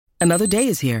Another day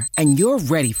is here, and you're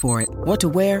ready for it. What to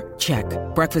wear? Check.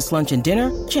 Breakfast, lunch, and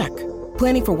dinner? Check.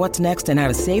 Planning for what's next and how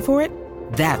to save for it?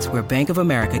 That's where Bank of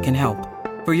America can help.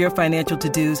 For your financial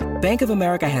to-dos, Bank of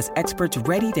America has experts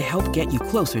ready to help get you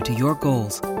closer to your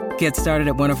goals. Get started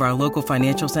at one of our local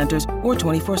financial centers or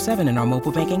 24/7 in our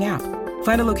mobile banking app.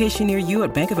 Find a location near you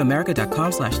at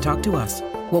bankofamerica.com/talktous.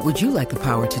 What would you like the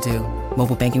power to do?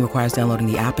 Mobile banking requires downloading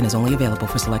the app and is only available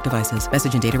for select devices.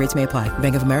 Message and data rates may apply.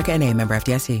 Bank of America N.A., member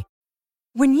FDIC.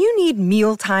 When you need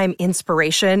mealtime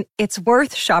inspiration, it's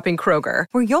worth shopping Kroger,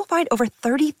 where you'll find over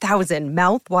 30,000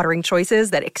 mouth-watering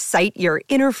choices that excite your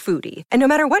inner foodie. And no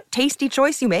matter what tasty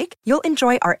choice you make, you'll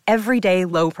enjoy our everyday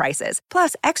low prices,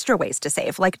 plus extra ways to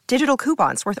save, like digital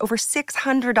coupons worth over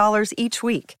 $600 each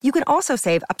week. You can also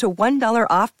save up to $1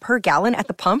 off per gallon at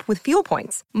the pump with fuel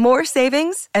points. More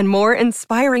savings and more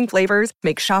inspiring flavors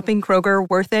make shopping Kroger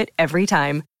worth it every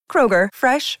time. Kroger,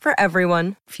 fresh for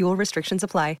everyone. Fuel restrictions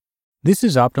apply. This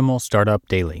is Optimal Startup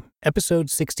Daily,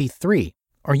 episode 63.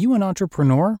 Are you an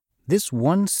entrepreneur? This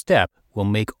one step will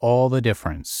make all the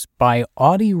difference, by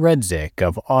Audie Redzik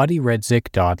of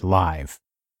audieredzik.live.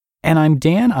 And I'm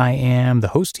Dan. I am the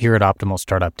host here at Optimal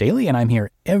Startup Daily, and I'm here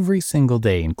every single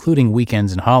day, including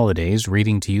weekends and holidays,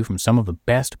 reading to you from some of the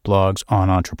best blogs on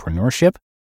entrepreneurship.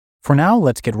 For now,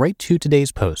 let's get right to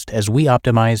today's post as we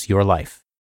optimize your life.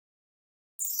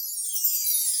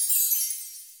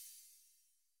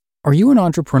 Are you an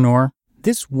entrepreneur?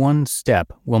 This one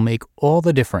step will make all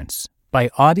the difference, by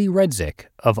Audie Redzik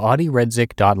of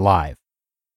audieredzik.live.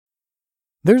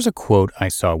 There's a quote I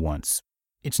saw once.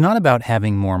 It's not about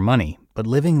having more money, but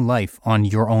living life on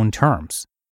your own terms.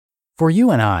 For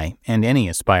you and I, and any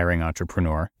aspiring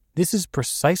entrepreneur, this is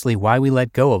precisely why we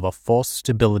let go of a false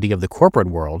stability of the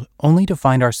corporate world, only to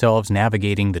find ourselves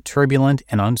navigating the turbulent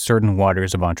and uncertain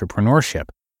waters of entrepreneurship.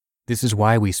 This is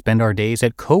why we spend our days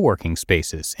at co-working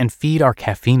spaces and feed our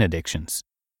caffeine addictions.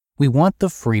 We want the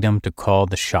freedom to call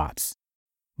the shots.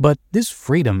 But this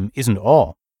freedom isn't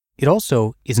all. It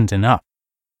also isn't enough.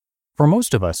 For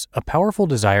most of us, a powerful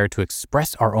desire to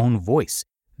express our own voice,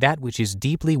 that which is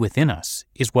deeply within us,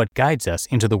 is what guides us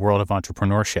into the world of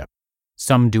entrepreneurship.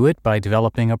 Some do it by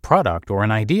developing a product or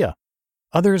an idea,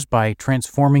 others by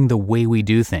transforming the way we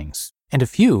do things, and a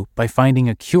few by finding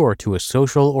a cure to a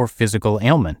social or physical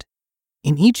ailment.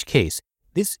 In each case,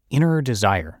 this inner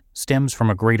desire stems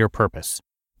from a greater purpose,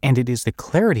 and it is the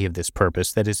clarity of this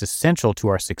purpose that is essential to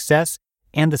our success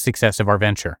and the success of our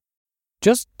venture.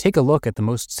 Just take a look at the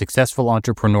most successful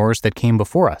entrepreneurs that came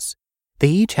before us. They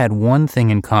each had one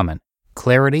thing in common: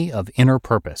 clarity of inner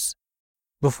purpose.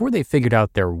 Before they figured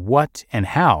out their what and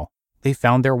how, they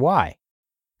found their why.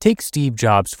 Take Steve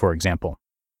Jobs, for example.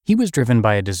 He was driven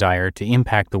by a desire to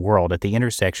impact the world at the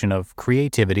intersection of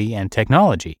creativity and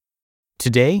technology.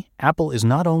 Today, Apple is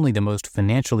not only the most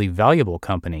financially valuable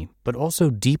company, but also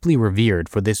deeply revered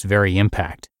for this very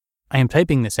impact. I am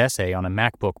typing this essay on a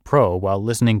MacBook Pro while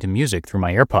listening to music through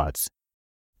my AirPods.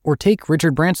 Or take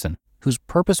Richard Branson, whose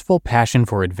purposeful passion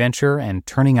for adventure and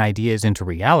turning ideas into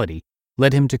reality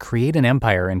led him to create an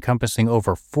empire encompassing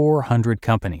over 400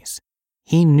 companies.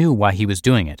 He knew why he was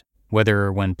doing it,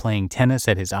 whether when playing tennis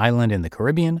at his island in the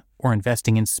Caribbean or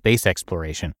investing in space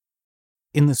exploration.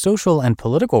 In the social and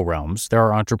political realms, there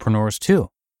are entrepreneurs too.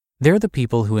 They're the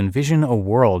people who envision a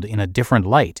world in a different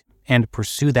light and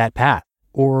pursue that path,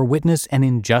 or witness an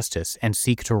injustice and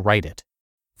seek to right it.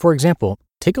 For example,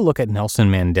 take a look at Nelson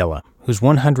Mandela, whose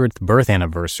 100th birth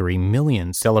anniversary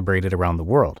millions celebrated around the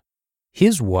world.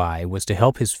 His why was to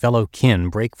help his fellow kin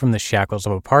break from the shackles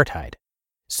of apartheid.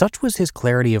 Such was his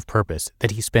clarity of purpose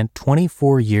that he spent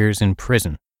 24 years in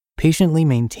prison, patiently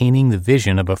maintaining the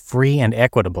vision of a free and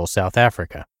equitable South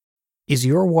Africa. Is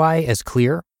your why as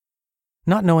clear?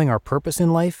 Not knowing our purpose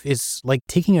in life is like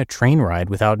taking a train ride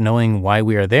without knowing why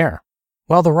we are there.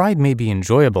 While the ride may be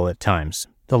enjoyable at times,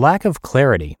 the lack of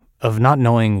clarity, of not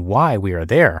knowing why we are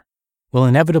there, will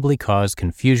inevitably cause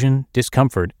confusion,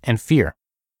 discomfort, and fear.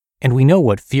 And we know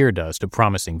what fear does to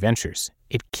promising ventures.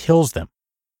 It kills them.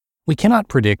 We cannot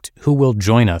predict who will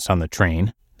join us on the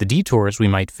train, the detours we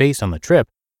might face on the trip,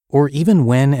 or even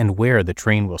when and where the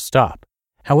train will stop.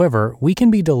 However, we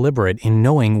can be deliberate in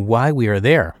knowing why we are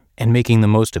there and making the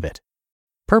most of it.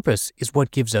 Purpose is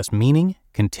what gives us meaning,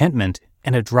 contentment,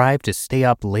 and a drive to stay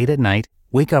up late at night,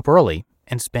 wake up early,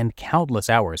 and spend countless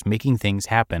hours making things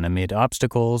happen amid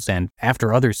obstacles and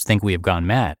after others think we have gone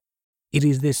mad. It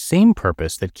is this same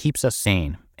purpose that keeps us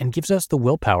sane and gives us the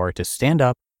willpower to stand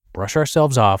up, brush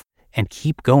ourselves off, and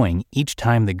keep going each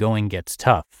time the going gets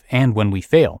tough and when we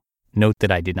fail. Note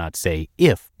that I did not say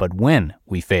if, but when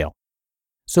we fail.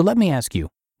 So let me ask you,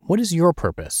 what is your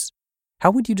purpose? How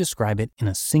would you describe it in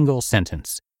a single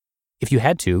sentence? If you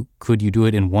had to, could you do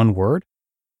it in one word?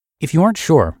 If you aren't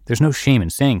sure, there's no shame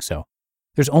in saying so.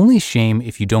 There's only shame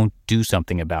if you don't do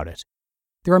something about it.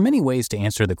 There are many ways to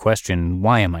answer the question,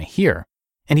 why am I here?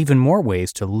 And even more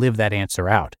ways to live that answer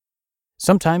out.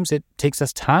 Sometimes it takes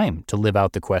us time to live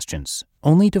out the questions,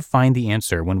 only to find the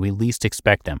answer when we least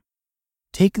expect them.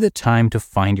 Take the time to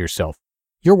find yourself.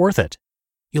 You're worth it.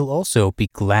 You'll also be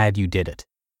glad you did it.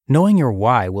 Knowing your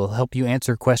why will help you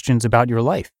answer questions about your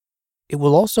life. It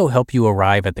will also help you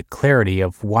arrive at the clarity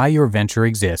of why your venture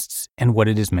exists and what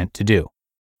it is meant to do.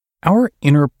 Our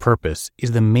inner purpose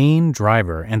is the main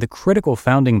driver and the critical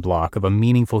founding block of a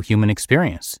meaningful human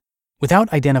experience.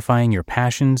 Without identifying your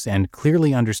passions and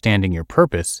clearly understanding your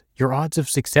purpose, your odds of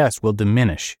success will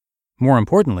diminish. More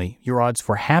importantly, your odds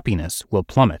for happiness will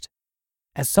plummet.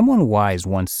 As someone wise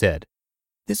once said,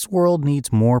 this world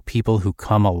needs more people who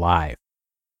come alive.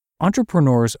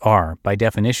 Entrepreneurs are, by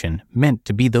definition, meant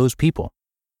to be those people.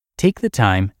 Take the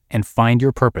time and find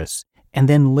your purpose, and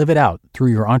then live it out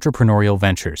through your entrepreneurial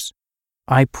ventures.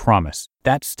 I promise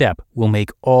that step will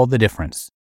make all the difference.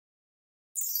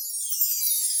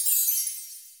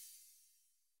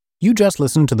 You just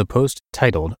listened to the post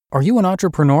titled, Are You an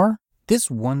Entrepreneur? This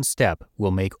one step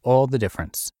will make all the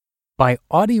difference, by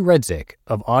Audie Redzik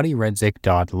of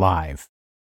audieredzik.live.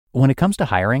 When it comes to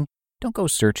hiring, don't go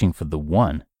searching for the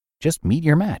one. Just meet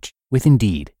your match with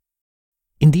Indeed.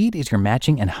 Indeed is your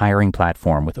matching and hiring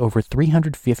platform with over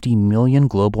 350 million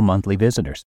global monthly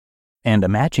visitors, and a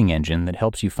matching engine that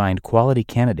helps you find quality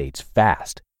candidates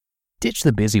fast. Ditch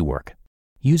the busy work.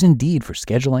 Use Indeed for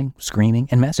scheduling, screening,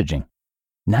 and messaging.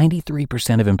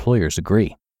 93% of employers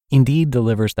agree. Indeed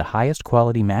delivers the highest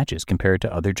quality matches compared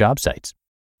to other job sites.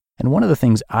 And one of the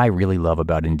things I really love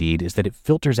about Indeed is that it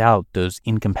filters out those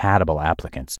incompatible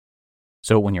applicants.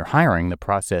 So when you're hiring, the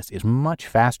process is much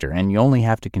faster and you only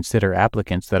have to consider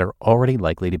applicants that are already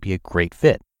likely to be a great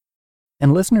fit.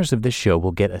 And listeners of this show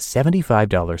will get a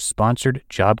 $75 sponsored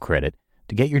job credit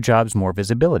to get your jobs more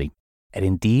visibility at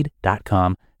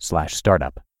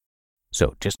Indeed.com/startup.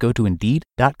 So just go to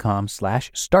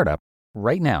Indeed.com/startup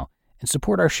right now and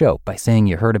support our show by saying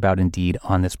you heard about Indeed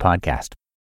on this podcast.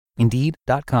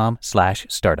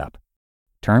 Indeed.com/startup.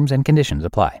 Terms and conditions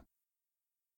apply.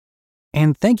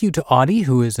 And thank you to Audie,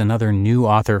 who is another new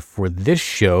author for this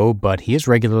show, but he is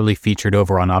regularly featured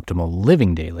over on Optimal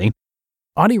Living Daily.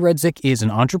 Audie Redzik is an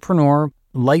entrepreneur,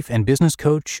 life and business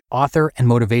coach, author, and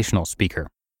motivational speaker.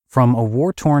 From a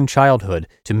war-torn childhood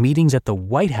to meetings at the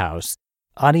White House,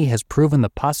 Audie has proven the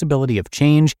possibility of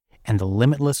change and the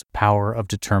limitless power of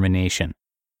determination.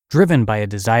 Driven by a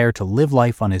desire to live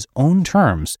life on his own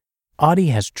terms, Audie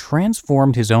has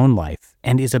transformed his own life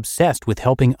and is obsessed with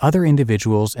helping other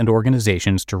individuals and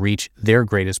organizations to reach their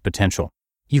greatest potential.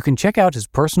 You can check out his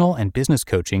personal and business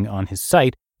coaching on his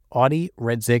site,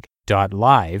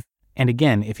 audieredzik.live. And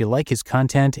again, if you like his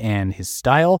content and his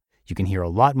style, you can hear a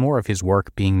lot more of his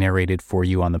work being narrated for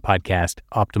you on the podcast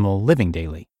Optimal Living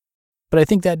Daily. But I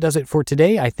think that does it for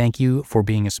today. I thank you for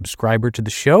being a subscriber to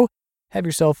the show. Have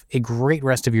yourself a great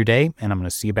rest of your day, and I'm going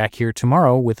to see you back here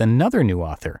tomorrow with another new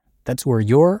author. That's where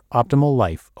your optimal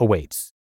life awaits.